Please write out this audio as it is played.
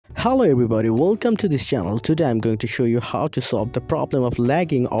Hello everybody, welcome to this channel. Today I'm going to show you how to solve the problem of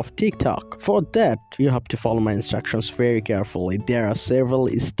lagging of TikTok. For that, you have to follow my instructions very carefully. There are several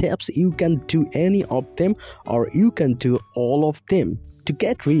steps. You can do any of them or you can do all of them to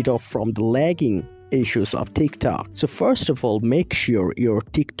get rid of from the lagging issues of TikTok. So first of all, make sure your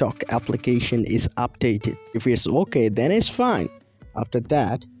TikTok application is updated. If it's okay, then it's fine. After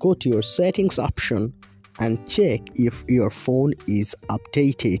that, go to your settings option and check if your phone is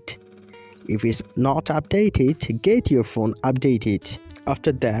updated. If it's not updated, get your phone updated.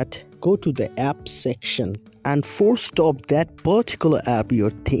 After that, go to the app section and force stop that particular app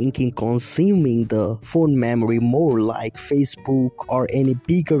you're thinking consuming the phone memory more, like Facebook or any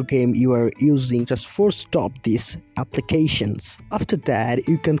bigger game you are using. Just force stop these applications. After that,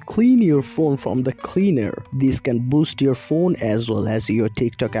 you can clean your phone from the cleaner. This can boost your phone as well as your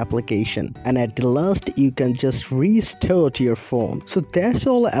TikTok application. And at the last, you can just restart your phone. So that's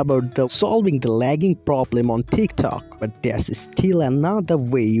all about solving the lagging problem on TikTok. But there's still another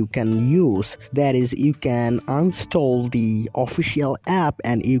way you can use. That is, you can uninstall the official app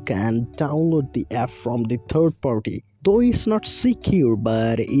and you can download the app from the third party. Though it's not secure,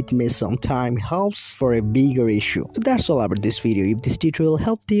 but it may sometimes help for a bigger issue. So that's all about this video. If this tutorial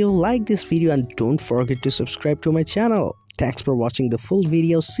helped you, like this video and don't forget to subscribe to my channel. Thanks for watching the full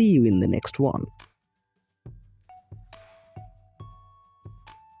video. See you in the next one.